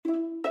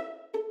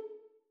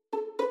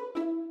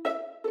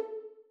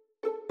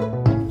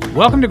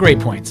Welcome to Great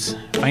Points,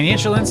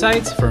 financial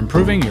insights for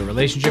improving your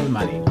relationship with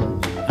money.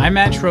 I'm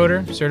Matt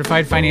Schroeder,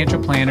 certified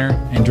financial planner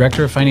and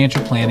director of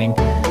financial planning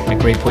at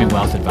Great Point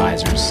Wealth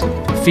Advisors,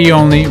 a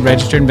fee-only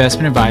registered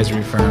investment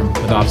advisory firm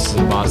with offices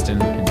in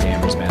Boston and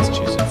Danvers,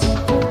 Massachusetts.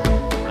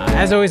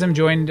 As always, I'm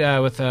joined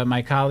with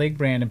my colleague,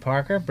 Brandon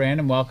Parker.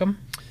 Brandon, welcome.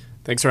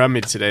 Thanks for having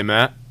me today,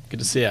 Matt. Good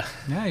to see you.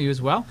 Yeah, you as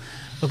well.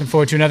 Looking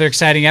forward to another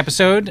exciting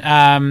episode.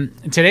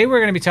 Today we're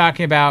going to be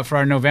talking about, for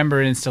our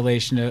November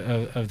installation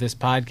of this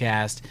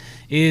podcast,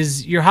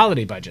 is your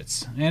holiday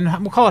budgets. And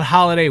we'll call it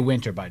holiday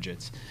winter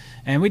budgets.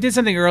 And we did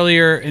something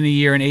earlier in the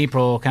year in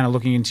April, kind of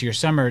looking into your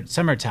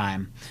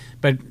summertime.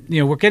 But,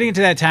 we're getting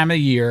into that time of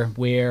the year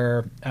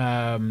where,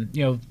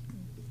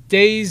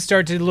 days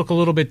start to look a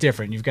little bit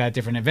different. You've got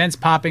different events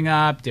popping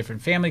up,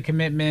 different family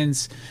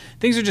commitments.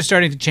 Things are just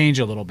starting to change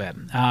a little bit.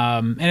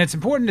 And it's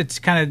important to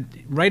kind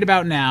of, right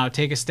about now,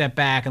 take a step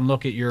back and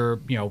look at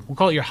your, we'll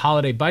call it your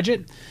holiday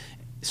budget,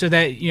 so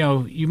that,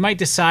 you might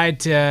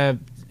decide to,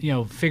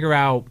 figure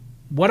out,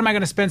 what am I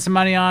going to spend some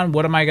money on?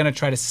 What am I going to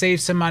try to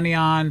save some money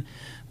on?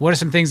 What are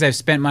some things I've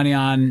spent money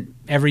on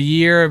every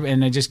year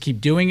and I just keep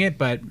doing it,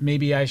 but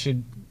maybe I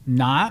should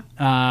not?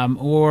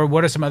 Or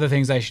what are some other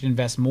things I should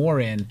invest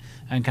more in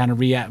and kind of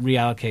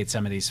reallocate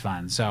some of these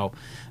funds? So,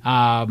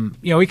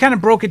 we kind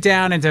of broke it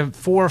down into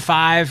 4 or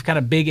 5 kind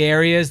of big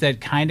areas that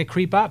kind of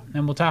creep up,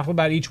 and we'll talk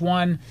about each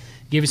one,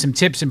 give you some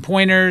tips and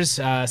pointers,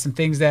 some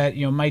things that,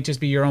 might just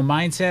be your own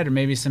mindset, or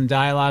maybe some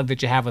dialogue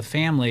that you have with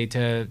family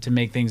to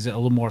make things a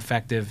little more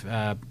effective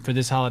for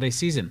this holiday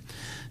season.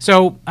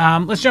 So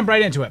let's jump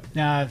right into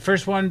it.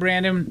 First one,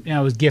 Brandon,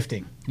 was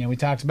gifting. We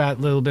talked about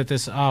a little bit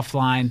this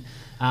offline.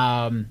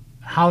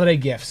 Holiday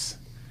gifts.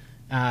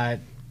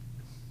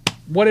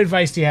 What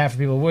advice do you have for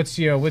people? What's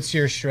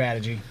your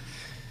strategy?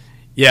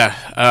 Yeah,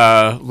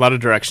 a lot of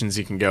directions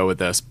you can go with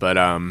this, but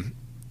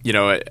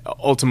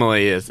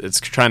ultimately it's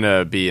trying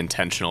to be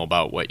intentional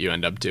about what you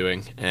end up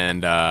doing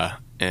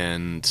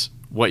and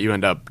what you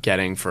end up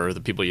getting for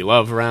the people you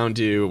love around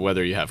you,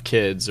 whether you have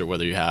kids or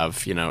whether you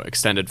have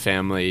extended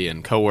family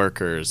and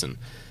coworkers, and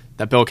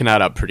that bill can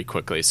add up pretty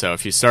quickly. So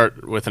if you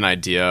start with an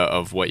idea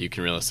of what you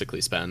can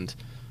realistically spend,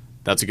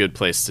 that's a good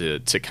place to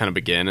kind of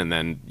begin, and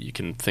then you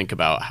can think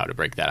about how to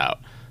break that out.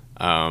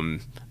 I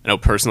know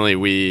personally,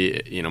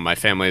 my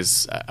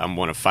family's, I'm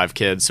one of 5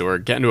 kids, so we're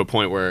getting to a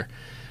point where,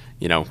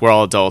 we're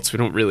all adults. We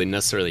don't really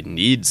necessarily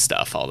need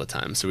stuff all the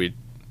time.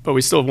 But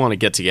we still want to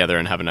get together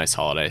and have a nice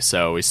holiday.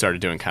 So we started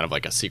doing kind of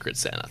like a Secret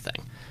Santa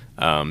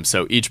thing.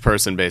 So each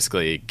person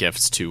basically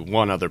gifts to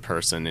one other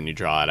person, and you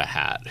draw out a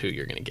hat who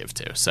you're going to give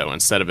to. So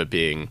instead of it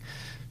being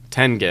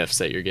 10 gifts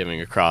that you're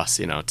giving across,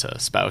 to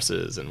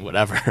spouses and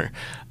whatever,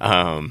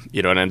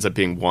 it ends up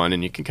being one,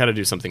 and you can kind of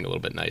do something a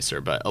little bit nicer,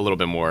 but a little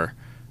bit more,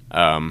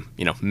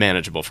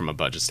 manageable from a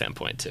budget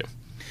standpoint too.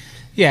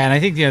 Yeah, and I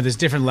think, there's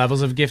different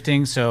levels of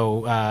gifting.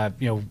 So,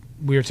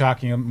 we were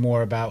talking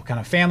more about kind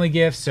of family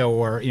gifts,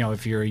 or,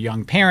 if you're a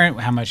young parent,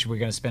 how much we're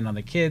going to spend on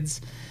the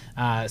kids.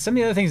 Some of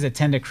the other things that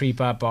tend to creep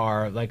up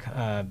are like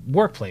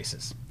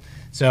workplaces.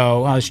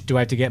 So do I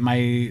have to get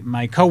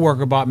my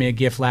coworker bought me a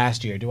gift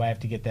last year? Do I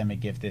have to get them a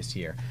gift this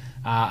year?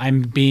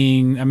 I'm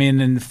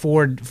in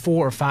 4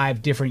 or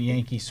 5 different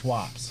Yankee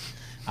swaps.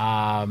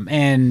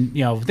 And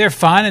they're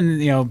fun,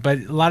 and but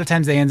a lot of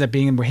times they end up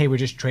being, hey, we're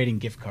just trading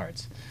gift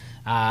cards.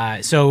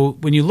 So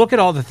when you look at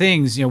all the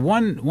things,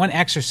 one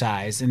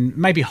exercise, and it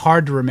might be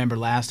hard to remember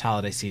last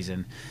holiday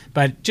season,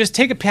 but just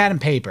take a pad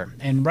and paper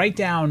and write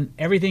down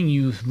everything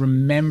you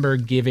remember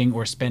giving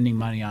or spending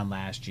money on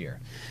last year.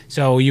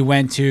 So you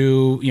went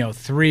to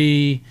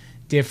 3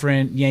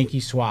 different Yankee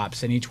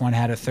swaps, and each one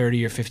had a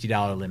 $30 or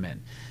 $50 limit.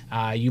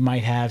 You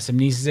might have some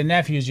nieces and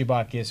nephews you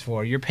bought gifts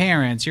for, your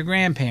parents, your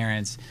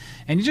grandparents,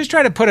 and you just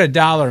try to put a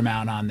dollar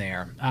amount on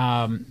there.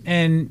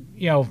 And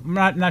I'm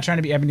not trying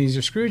to be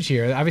Ebenezer Scrooge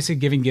here. Obviously,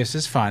 giving gifts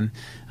is fun,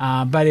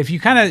 but if you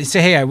kind of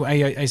say, hey,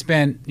 I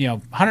spent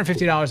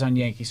 $150 on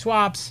Yankee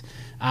swaps.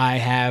 I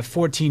have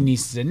 14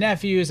 nieces and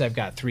nephews. I've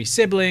got 3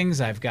 siblings.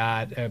 I've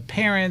got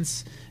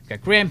parents. I've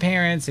got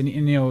grandparents, and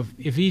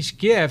if each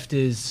gift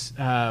is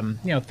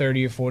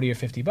 30 or 40 or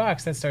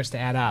 $50, that starts to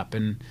add up.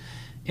 And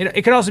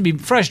it could also be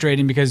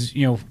frustrating because,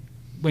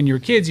 when you were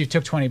kids, you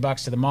took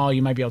 $20 to the mall,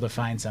 you might be able to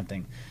find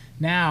something.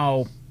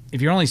 Now,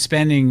 if you're only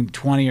spending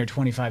 $20 or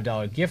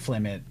 $25 gift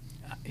limit,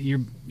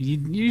 you're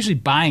usually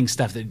buying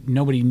stuff that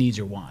nobody needs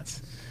or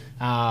wants.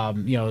 So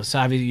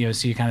obviously,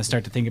 so you kind of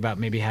start to think about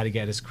maybe how to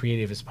get as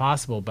creative as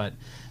possible. But,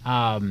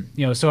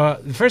 so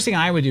the first thing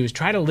I would do is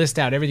try to list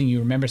out everything you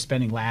remember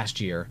spending last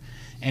year,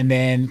 and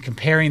then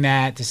comparing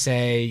that to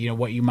say,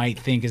 what you might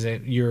think is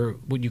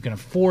what you can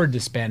afford to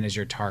spend as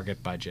your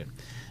target budget.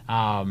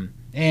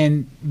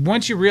 And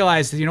once you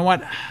realize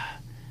that,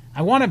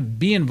 I want to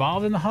be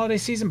involved in the holiday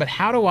season, but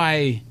how do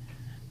I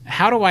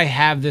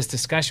have this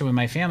discussion with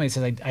my family? It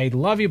says, I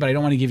love you, but I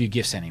don't want to give you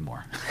gifts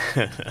anymore.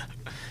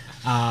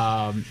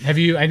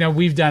 I know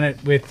we've done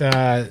it with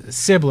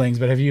siblings,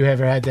 but have you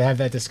ever had to have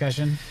that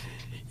discussion?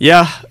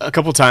 Yeah, a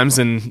couple times,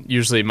 and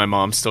usually my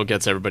mom still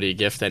gets everybody a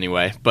gift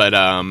anyway. But,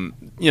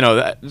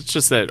 it's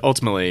just that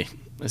ultimately,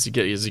 as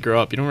you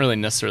grow up, you don't really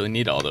necessarily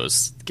need all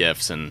those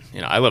gifts. And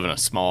I live in a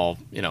small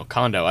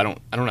condo. I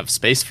don't have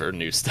space for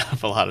new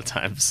stuff a lot of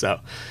times. So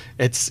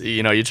it's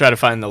you try to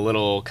find the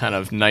little kind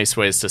of nice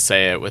ways to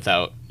say it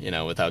without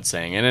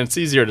saying. And it's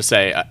easier to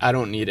say I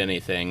don't need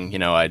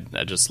anything. I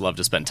just love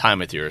to spend time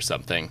with you or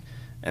something.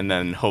 And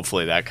then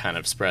hopefully that kind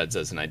of spreads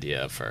as an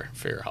idea for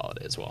your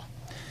holiday as well.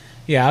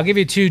 Yeah, I'll give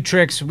you 2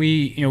 tricks.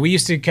 We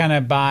used to kind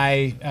of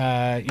buy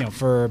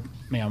for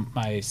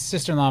my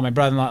sister-in-law, my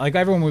brother-in-law, like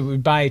everyone, we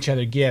would buy each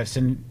other gifts,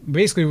 and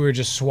basically we were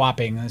just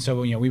swapping. And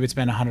so we would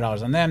spend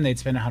 $100 on them, they'd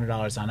spend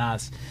 $100 on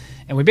us,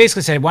 and we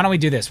basically said, why don't we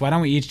do this? Why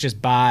don't we each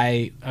just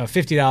buy a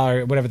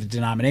 $50, whatever the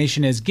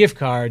denomination is, gift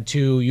card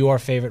to your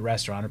favorite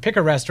restaurant, or pick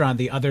a restaurant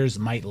the others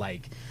might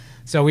like.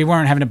 So we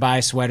weren't having to buy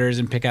sweaters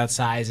and pick out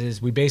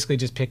sizes. We basically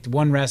just picked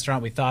one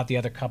restaurant we thought the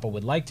other couple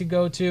would like to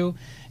go to,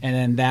 and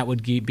then that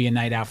would be a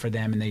night out for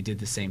them, and they did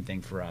the same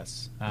thing for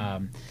us.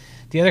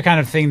 The other kind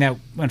of thing that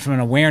went from an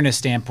awareness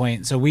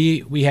standpoint, so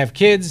we have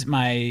kids.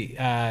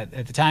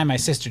 At the time, my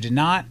sister did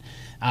not,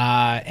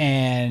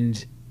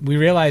 and we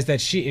realized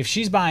that if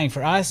she's buying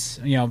for us,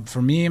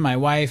 for me, my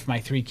wife, my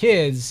 3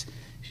 kids,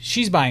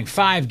 she's buying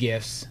 5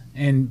 gifts,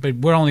 but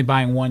we're only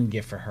buying 1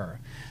 gift for her,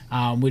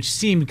 which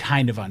seemed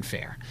kind of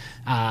unfair.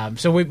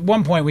 So at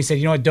one point we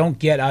said, don't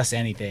get us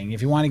anything.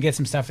 If you want to get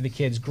some stuff for the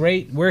kids,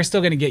 great. We're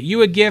still going to get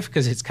you a gift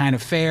because it's kind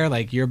of fair.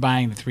 Like, you're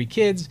buying the 3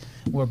 kids,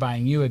 we're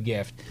buying you a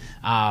gift.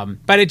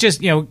 But it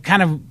just,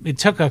 it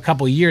took a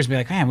couple of years to be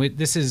like, man,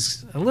 this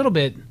is a little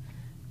bit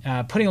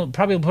putting a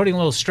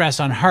little stress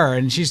on her,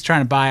 and she's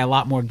trying to buy a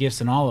lot more gifts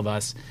than all of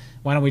us.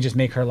 Why don't we just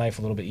make her life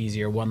a little bit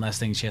easier? One less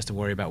thing she has to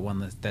worry about, one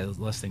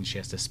less thing she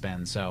has to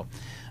spend. So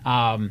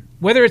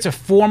whether it's a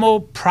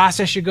formal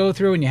process you go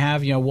through and you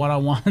have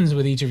one-on-ones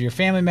with each of your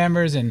family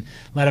members and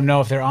let them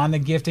know if they're on the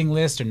gifting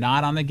list or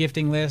not on the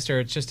gifting list, or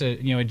it's just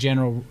a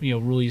general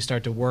rule you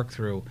start to work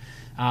through,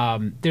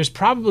 there's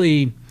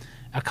probably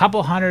a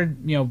couple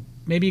hundred,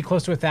 maybe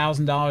close to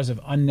 $1,000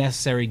 of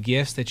unnecessary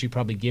gifts that you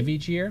probably give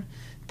each year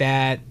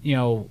that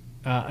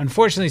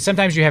unfortunately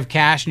sometimes you have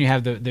cash and you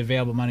have the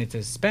available money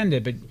to spend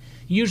it, but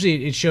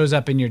usually it shows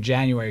up in your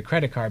January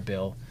credit card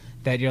bill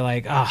that you're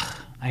like,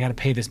 I got to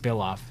pay this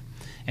bill off.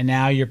 And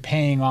now you're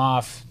paying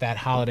off that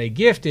holiday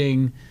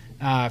gifting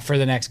for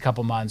the next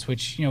couple months,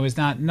 which, is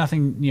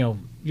nothing,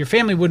 your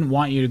family wouldn't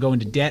want you to go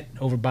into debt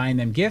over buying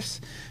them gifts.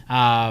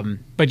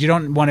 But you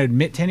don't want to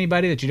admit to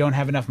anybody that you don't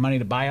have enough money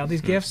to buy all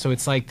these gifts. So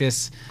it's like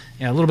this,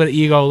 a little bit of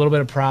ego, a little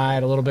bit of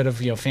pride, a little bit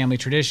of, family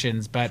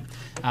traditions. But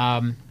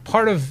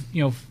part of,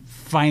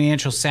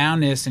 financial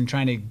soundness and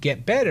trying to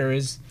get better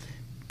is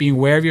being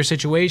aware of your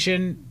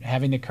situation,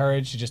 having the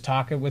courage to just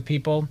talk it with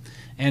people,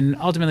 and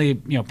ultimately,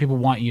 people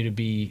want you to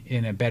be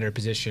in a better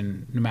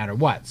position no matter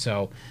what.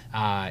 So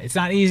it's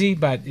not easy,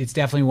 but it's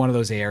definitely one of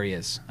those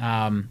areas.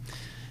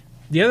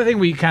 The other thing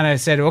we kind of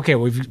said, okay,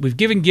 we've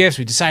given gifts,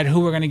 we decided who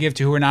we're going to give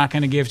to, who we're not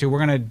going to give to.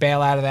 We're going to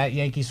bail out of that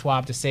Yankee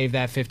swap to save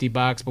that $50,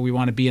 but we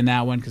want to be in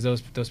that one because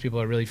those people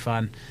are really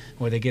fun,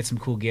 where they get some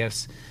cool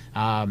gifts.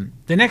 The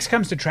next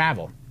comes to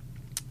travel.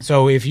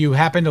 So if you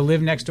happen to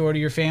live next door to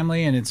your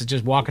family and it's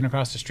just walking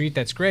across the street,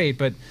 that's great.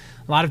 But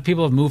a lot of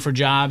people have moved for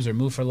jobs or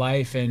moved for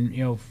life,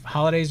 and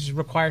holidays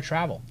require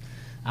travel.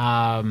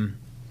 Brandon,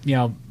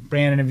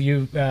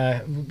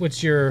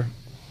 what's your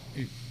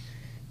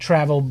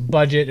travel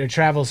budget or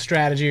travel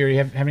strategy, or you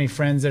have any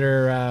friends that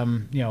are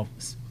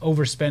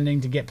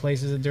overspending to get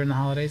places during the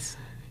holidays?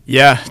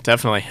 Yeah,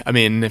 definitely. I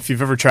mean, if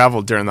you've ever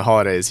traveled during the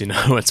holidays,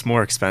 it's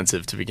more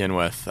expensive to begin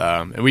with.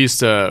 And we used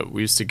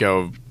to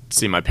go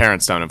see my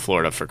parents down in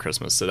Florida for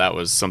Christmas, so that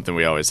was something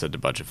we always had to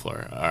budget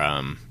for.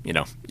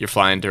 You're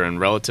flying during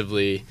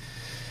relatively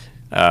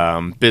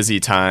busy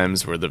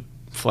times where the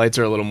flights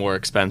are a little more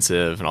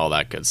expensive and all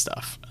that good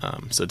stuff.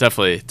 So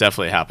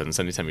definitely happens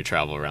anytime you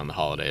travel around the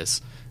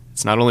holidays.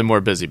 It's not only more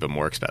busy, but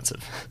more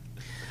expensive.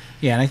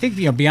 Yeah, and I think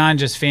beyond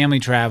just family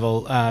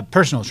travel,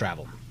 personal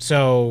travel.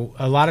 So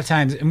a lot of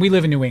times, and we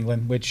live in New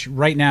England, which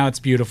right now it's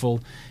beautiful.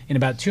 In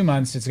about 2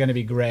 months, it's going to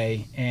be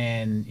gray,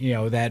 and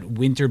that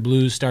winter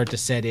blues start to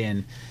set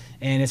in.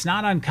 And it's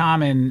not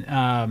uncommon,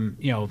 I'm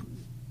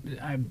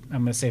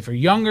going to say for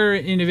younger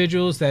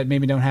individuals that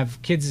maybe don't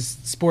have kids'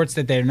 sports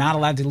that they're not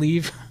allowed to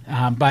leave,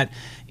 but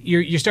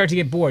you start to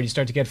get bored, you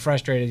start to get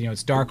frustrated.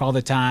 It's dark all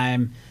the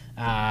time,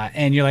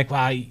 and you're like,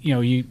 well,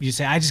 you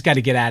say, I just got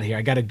to get out of here.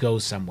 I got to go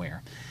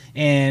somewhere.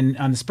 And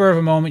on the spur of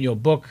a moment, you'll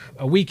book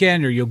a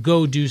weekend or you'll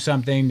go do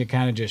something to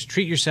kind of just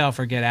treat yourself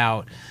or get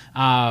out,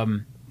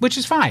 which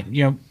is fine.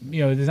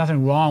 There's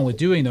nothing wrong with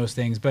doing those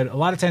things. But a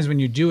lot of times when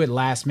you do it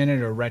last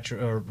minute or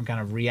retro or kind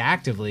of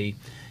reactively,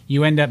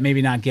 you end up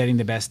maybe not getting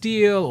the best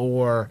deal,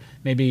 or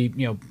maybe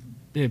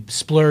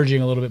splurging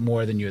a little bit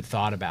more than you had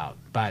thought about.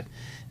 But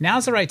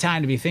now's the right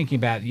time to be thinking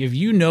about, if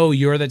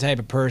you're the type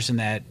of person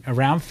that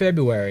around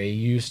February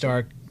you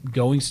start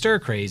going stir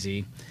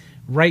crazy.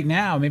 Right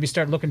now, maybe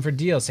start looking for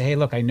deals. Say, hey,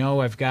 look, I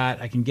know I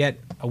can get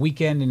a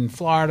weekend in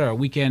Florida or a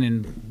weekend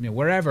in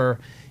wherever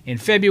in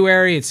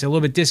February. It's a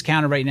little bit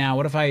discounted right now.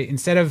 What if I,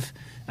 instead of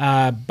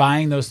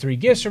buying those 3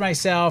 gifts for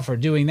myself or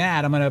doing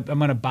that, I'm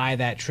gonna buy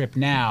that trip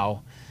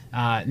now,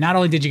 not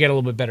only did you get a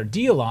little bit better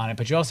deal on it,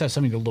 but you also have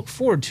something to look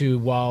forward to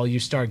while you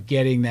start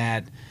getting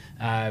that,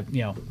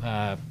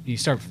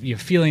 you're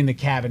feeling the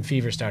cabin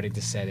fever starting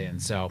to set in.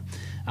 So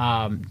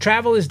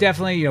travel is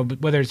definitely,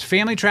 whether it's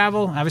family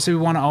travel, obviously we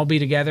want to all be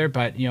together,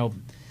 but,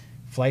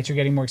 flights are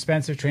getting more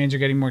expensive, trains are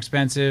getting more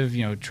expensive,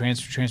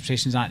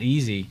 transportation's not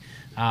easy.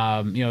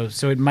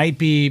 So it might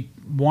be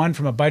one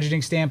from a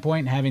budgeting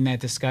standpoint, having that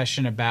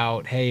discussion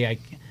about, hey,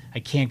 I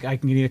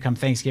can either come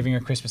Thanksgiving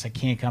or Christmas. I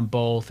can't come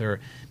both,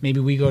 or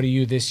maybe we go to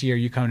you this year,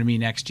 you come to me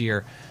next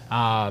year.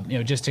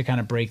 Just to kind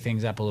of break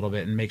things up a little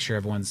bit and make sure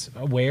everyone's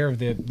aware of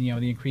the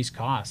increased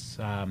costs.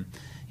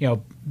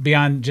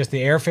 Beyond just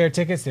the airfare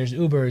tickets, there's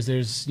Ubers.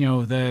 There's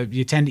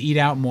you tend to eat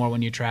out more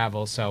when you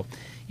travel. So,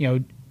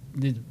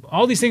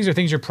 all these things are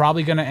things you're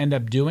probably going to end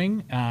up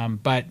doing.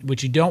 But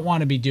what you don't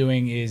want to be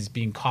doing is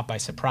being caught by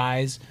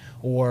surprise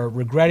or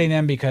regretting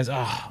them because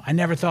I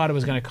never thought it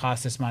was going to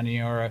cost this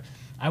money, or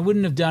I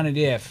wouldn't have done it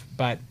if.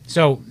 But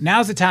so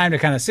now's the time to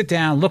kind of sit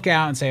down, look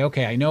out, and say,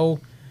 okay, I know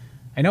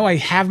I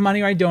have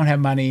money or I don't have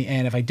money,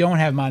 and if I don't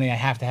have money, I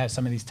have to have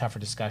some of these tougher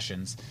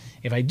discussions.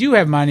 If I do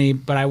have money,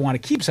 but I want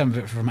to keep some of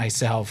it for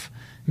myself,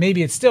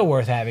 maybe it's still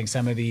worth having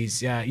some of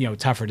these,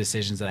 tougher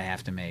decisions that I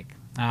have to make.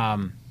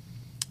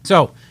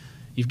 So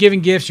you've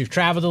given gifts, you've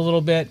traveled a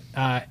little bit.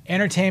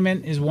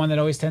 Entertainment is one that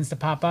always tends to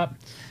pop up.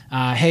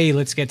 Hey,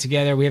 let's get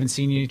together. We haven't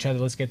seen each other.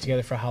 Let's get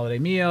together for a holiday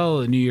meal,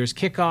 a New Year's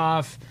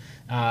kickoff.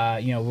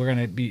 We're going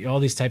to be all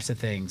these types of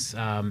things.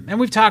 And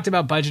we've talked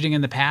about budgeting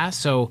in the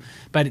past,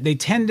 but they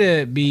tend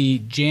to be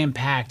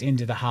jam-packed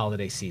into the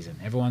holiday season.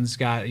 Everyone's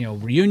got,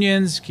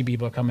 reunions,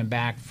 people are coming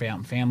back,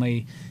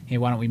 family, hey,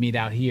 why don't we meet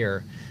out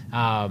here?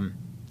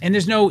 And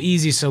there's no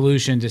easy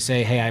solution to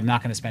say, hey, I'm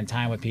not going to spend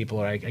time with people,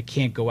 or I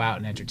can't go out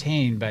and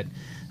entertain. But,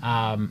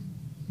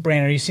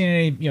 Brandon, are you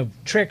seeing any,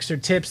 tricks or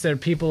tips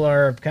that people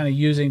are kind of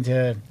using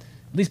to at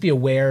least be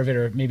aware of it,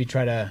 or maybe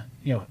try to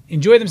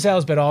enjoy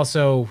themselves, but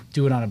also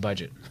do it on a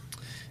budget?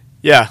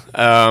 Yeah.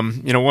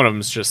 One of them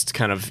is just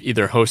kind of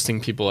either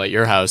hosting people at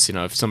your house.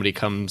 If somebody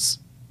comes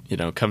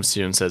to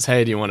you and says,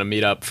 hey, do you want to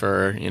meet up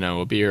for,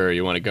 a beer, or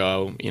you want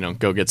to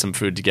go get some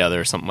food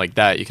together or something like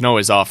that, you can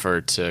always offer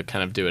to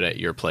kind of do it at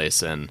your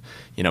place. And,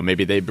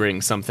 maybe they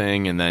bring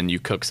something and then you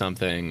cook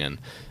something, and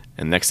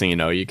next thing you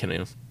know, you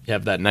can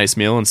have that nice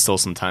meal and still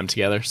some time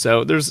together.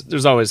 So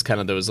there's always kind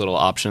of those little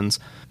options.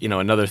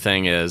 Another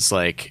thing is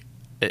like,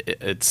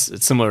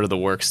 it's similar to the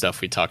work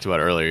stuff we talked about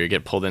earlier. You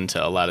get pulled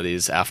into a lot of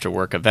these after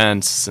work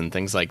events and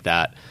things like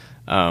that.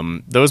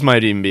 Those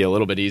might even be a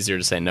little bit easier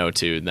to say no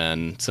to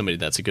than somebody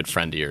that's a good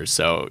friend of yours.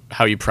 So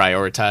how you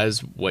prioritize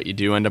what you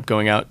do end up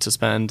going out to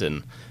spend,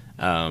 and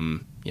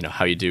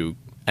how you do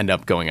end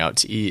up going out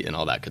to eat and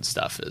all that good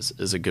stuff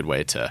is a good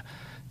way to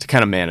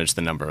kind of manage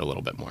the number a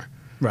little bit more.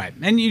 Right.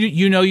 And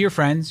you know your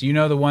friends,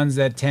 the ones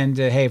that tend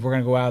to, hey, if we're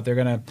going to go out, they're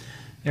going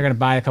to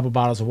buy a couple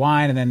bottles of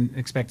wine and then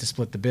expect to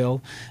split the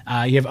bill.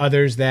 You have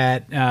others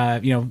that,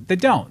 that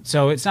don't.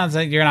 So it sounds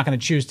like you're not going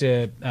to choose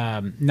to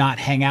not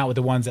hang out with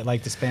the ones that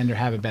like to spend or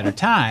have a better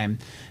time.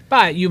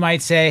 But you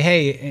might say,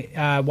 hey,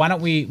 why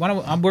don't we're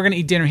going to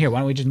eat dinner here. Why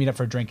don't we just meet up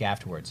for a drink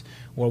afterwards?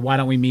 Or why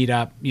don't we meet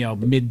up,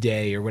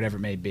 midday or whatever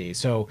it may be.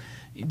 So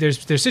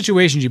there's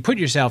situations you put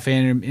yourself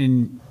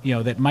in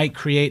that might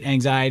create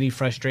anxiety,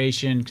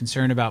 frustration,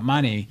 concern about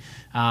money.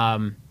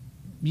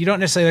 You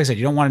don't necessarily, like I said,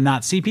 you don't want to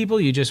not see people.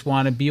 You just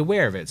want to be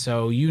aware of it.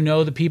 So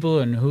the people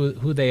and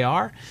who they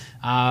are.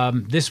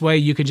 This way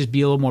you can just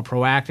be a little more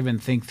proactive and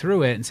think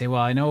through it and say,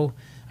 well, I know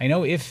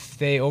if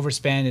they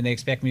overspend and they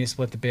expect me to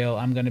split the bill,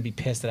 I'm going to be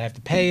pissed that I have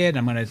to pay it.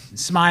 I'm going to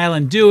smile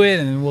and do it,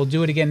 and we'll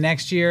do it again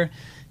next year.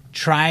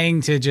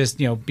 Trying to just,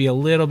 be a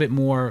little bit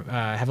more,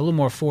 have a little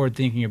more forward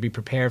thinking, or be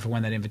prepared for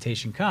when that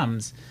invitation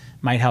comes,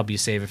 might help you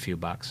save a few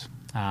bucks.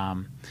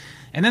 And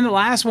then the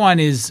last one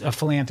is a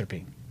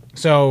philanthropy.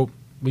 So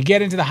we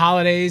get into the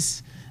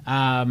holidays.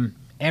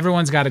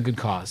 Everyone's got a good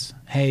cause.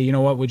 Hey, you know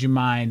what? Would you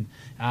mind?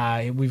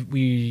 A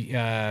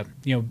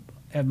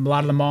lot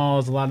of the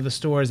malls, a lot of the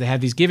stores, they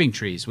have these giving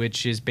trees,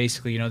 which is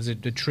basically, there's a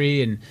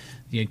tree, and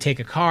you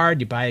take a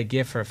card, you buy a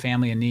gift for a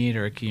family in need,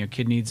 or a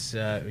kid needs,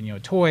 a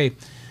toy.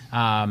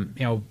 My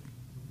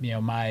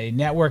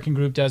networking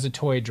group does a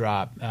toy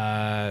drop.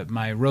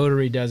 My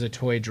Rotary does a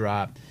toy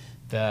drop.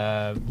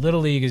 The Little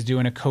League is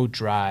doing a coat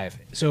drive.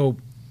 So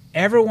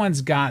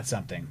everyone's got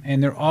something,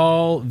 and they're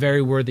all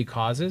very worthy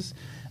causes.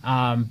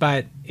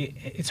 But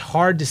it's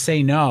hard to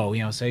say no.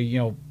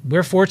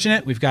 We're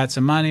fortunate. We've got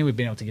some money. We've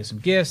been able to give some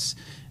gifts.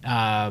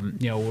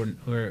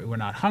 We're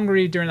not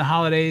hungry during the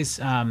holidays.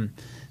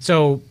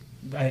 So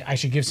I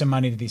should give some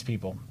money to these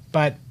people.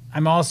 But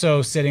I'm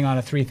also sitting on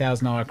a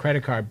 $3,000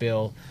 credit card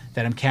bill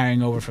that I'm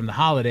carrying over from the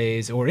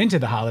holidays or into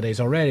the holidays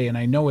already, and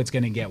I know it's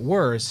going to get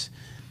worse.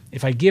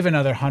 If I give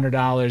another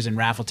 $100 in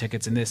raffle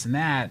tickets and this and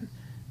that,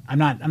 I'm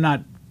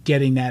not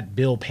getting that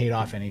bill paid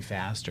off any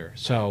faster.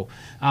 So,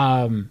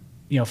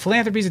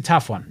 philanthropy is a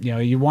tough one.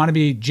 You want to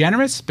be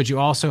generous, but you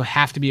also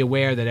have to be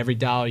aware that every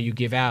dollar you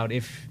give out,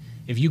 if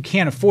you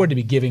can't afford to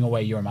be giving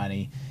away your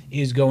money,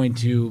 is going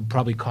to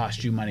probably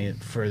cost you money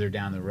further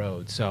down the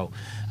road. So,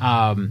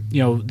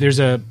 there's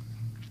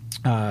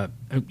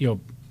you know,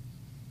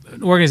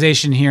 an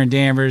organization here in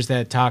Danvers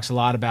that talks a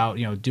lot about,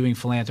 you know, doing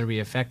philanthropy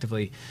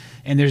effectively.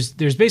 And there's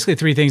basically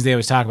three things they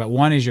always talk about.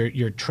 One is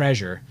your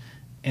treasure,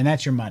 and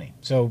that's your money.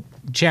 So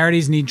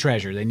charities need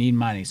treasure. They need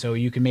money. So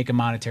you can make a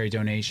monetary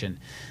donation.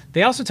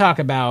 They also talk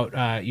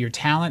about your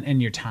talent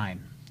and your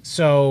time.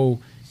 So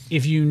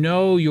if you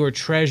know your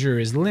treasure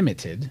is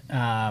limited,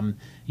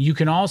 you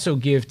can also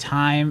give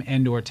time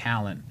and or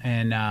talent.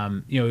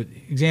 And, you know,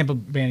 example,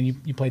 Brandon,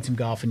 you played some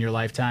golf in your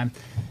lifetime.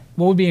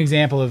 What would be an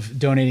example of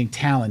donating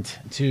talent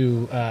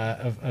to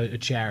a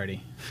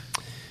charity?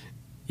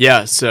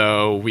 Yeah,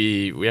 so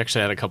we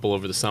actually had a couple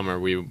over the summer.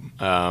 We you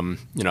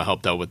know,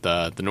 helped out with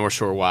the North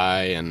Shore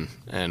Y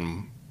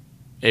and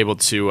able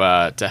to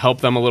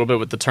help them a little bit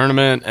with the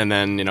tournament, and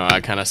then, you know,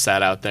 I kind of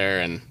sat out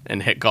there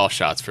and hit golf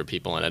shots for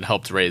people, and it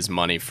helped raise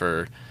money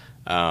for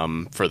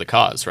the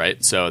cause,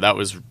 right? So that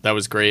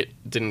was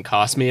great. Didn't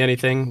cost me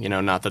anything, you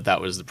know, not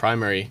that was the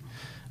primary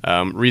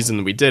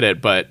reason we did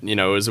it, but, you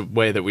know, it was a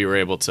way that we were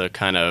able to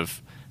kind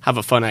of have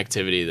a fun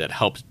activity that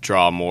helped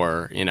draw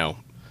more, you know,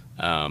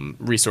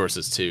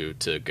 resources to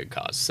good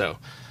cause. So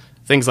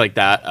things like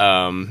that,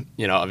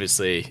 you know,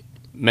 obviously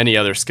many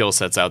other skill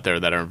sets out there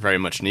that are very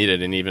much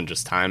needed, and even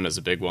just time is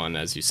a big one,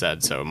 as you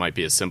said. So it might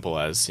be as simple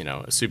as, you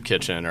know, a soup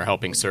kitchen or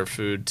helping serve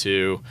food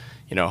to,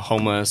 you know,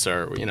 homeless,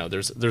 or, you know,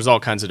 there's all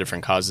kinds of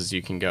different causes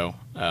you can go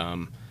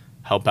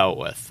help out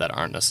with that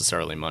aren't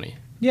necessarily money.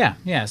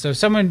 Yeah. So if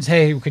someone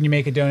say, can you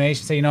make a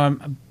donation? Say, you know,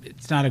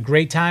 it's not a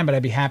great time, but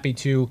I'd be happy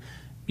to,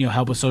 you know,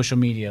 help with social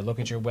media, look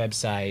at your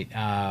website,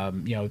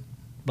 you know,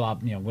 blah,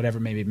 you know, whatever,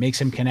 maybe make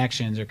some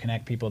connections or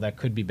connect people that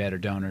could be better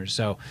donors.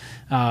 So,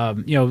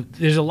 you know,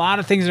 there's a lot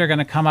of things that are going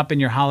to come up in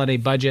your holiday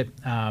budget.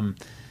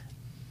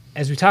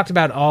 As we talked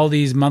about all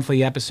these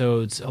monthly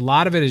episodes, a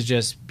lot of it is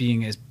just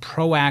being as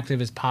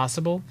proactive as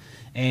possible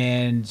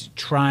and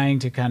trying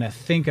to kind of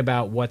think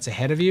about what's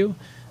ahead of you.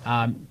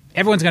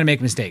 Everyone's going to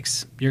make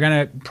mistakes. You're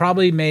going to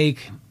probably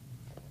make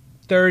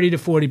 30 to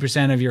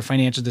 40% of your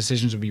financial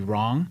decisions will be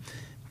wrong.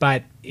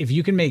 But if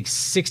you can make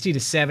 60 to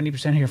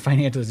 70% of your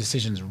financial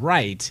decisions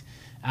right,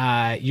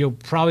 you'll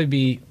probably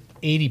be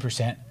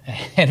 80%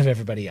 ahead of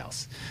everybody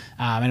else.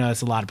 I know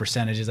that's a lot of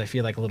percentages. I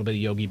feel like a little bit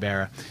of Yogi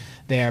Berra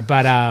there,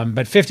 but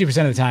 50%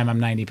 of the time I'm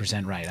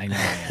 90% right. I know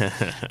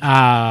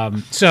I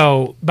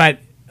am. But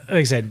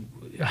like I said,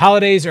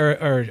 holidays are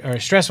a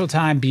stressful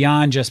time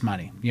beyond just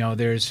money. You know,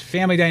 there's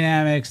family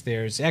dynamics,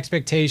 there's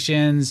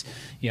expectations,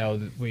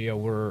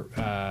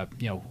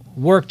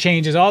 work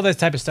changes, all this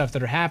type of stuff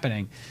that are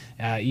happening.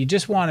 You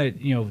just want to,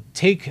 you know,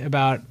 take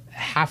about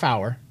half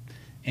hour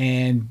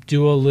and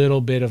do a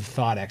little bit of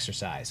thought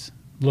exercise.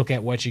 Look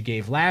at what you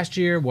gave last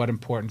year, what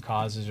important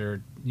causes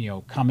are, you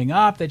know, coming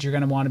up that you're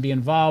going to want to be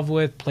involved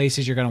with,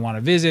 places you're going to want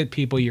to visit,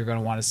 people you're going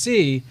to want to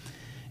see.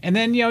 And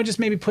then, you know, just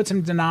maybe put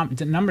some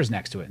numbers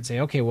next to it and say,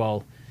 okay,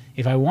 well,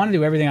 if I want to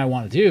do everything I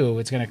want to do,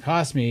 it's going to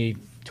cost me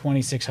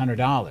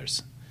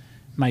 $2,600.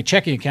 My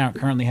checking account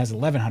currently has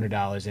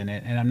 $1,100 in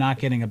it, and I'm not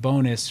getting a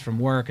bonus from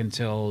work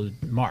until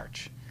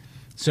March.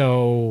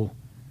 So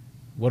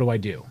what do I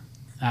do?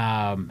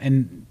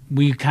 And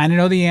we kind of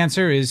know the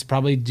answer is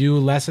probably do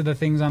less of the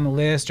things on the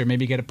list, or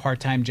maybe get a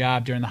part-time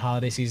job during the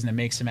holiday season to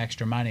make some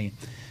extra money.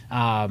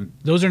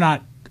 Those are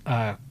not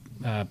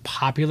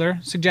popular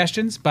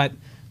suggestions, but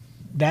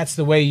that's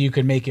the way you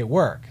could make it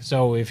work.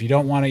 So if you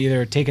don't want to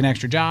either take an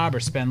extra job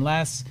or spend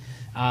less,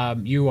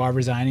 you are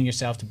resigning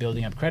yourself to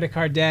building up credit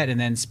card debt and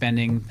then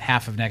spending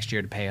half of next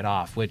year to pay it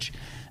off, which,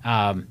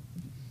 you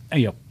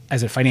know,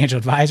 as a financial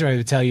advisor, I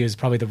would tell you is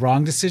probably the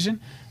wrong decision.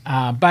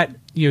 But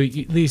at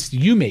least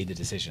you made the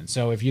decision.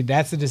 So if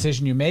that's the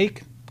decision you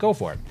make, go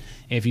for it.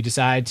 If you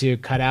decide to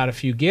cut out a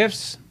few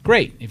gifts,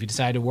 great. If you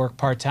decide to work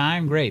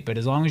part-time, great. But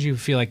as long as you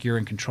feel like you're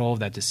in control of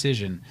that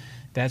decision,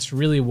 that's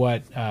really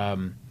what,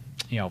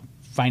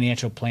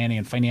 financial planning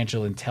and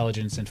financial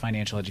intelligence and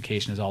financial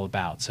education is all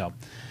about. So,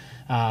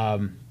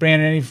 Brandon,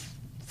 any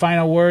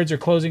final words or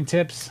closing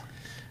tips?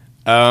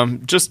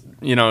 Just,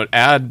 you know,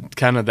 add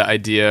kind of the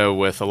idea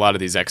with a lot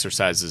of these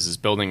exercises is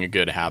building a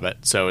good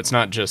habit. So it's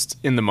not just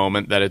in the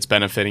moment that it's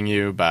benefiting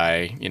you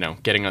by, you know,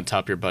 getting on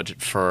top of your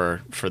budget for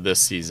this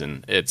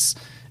season. It's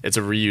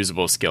a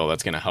reusable skill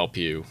that's going to help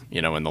you,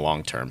 you know, in the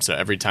long term. So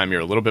every time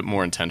you're a little bit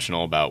more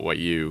intentional about what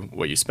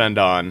you spend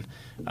on,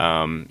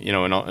 you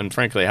know, and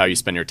frankly, how you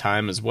spend your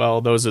time as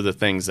well, those are the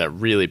things that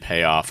really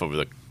pay off over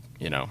the,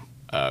 you know,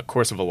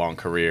 course of a long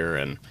career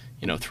and,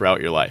 you know,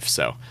 throughout your life.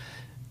 So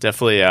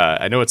definitely,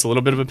 I know it's a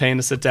little bit of a pain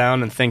to sit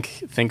down and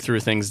think through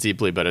things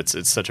deeply, but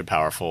it's such a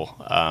powerful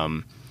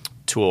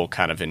tool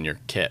kind of in your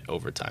kit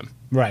over time.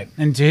 Right.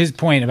 And to his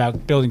point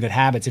about building good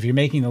habits, if you're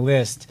making the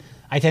list,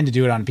 I tend to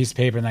do it on a piece of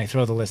paper and then I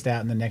throw the list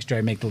out and the next year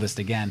I make the list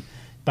again.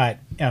 But,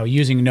 you know,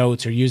 using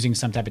notes or using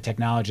some type of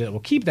technology that will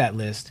keep that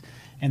list,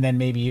 and then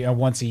maybe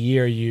once a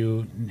year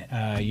you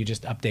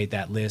just update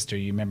that list, or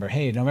you remember,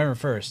 hey, November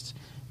 1st,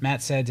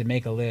 Matt said to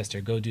make a list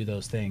or go do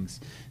those things.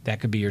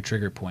 That could be your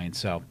trigger point.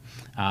 So,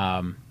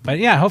 but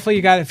yeah, hopefully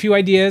you got a few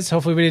ideas.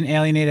 Hopefully we didn't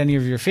alienate any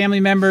of your family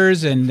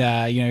members, and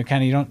you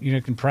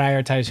can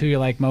prioritize who you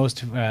like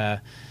most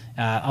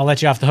I'll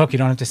let you off the hook. You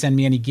don't have to send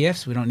me any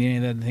gifts. We don't need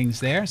any of the things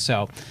there.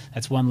 So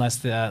that's one less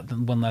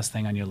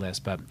thing on your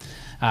list. But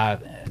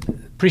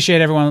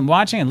appreciate everyone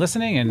watching and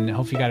listening, and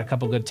hope you got a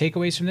couple good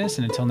takeaways from this.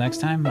 And until next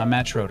time, I'm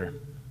Matt Schroeder.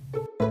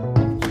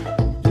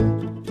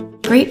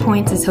 Great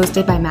Points is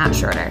hosted by Matt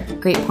Schroeder.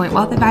 Great Point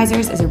Wealth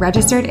Advisors is a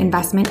registered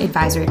investment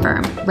advisory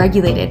firm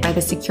regulated by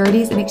the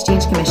Securities and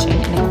Exchange Commission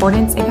in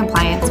accordance and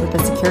compliance with the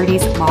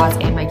securities laws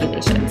and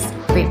regulations.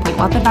 Great Point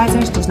Wealth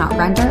Advisors does not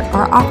render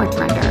or offer to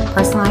render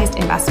personalized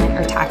investment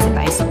or tax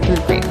advice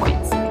through Great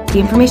Points. The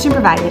information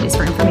provided is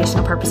for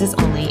informational purposes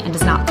only and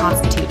does not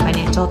constitute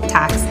financial,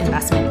 tax,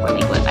 investment, or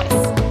legal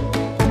advice.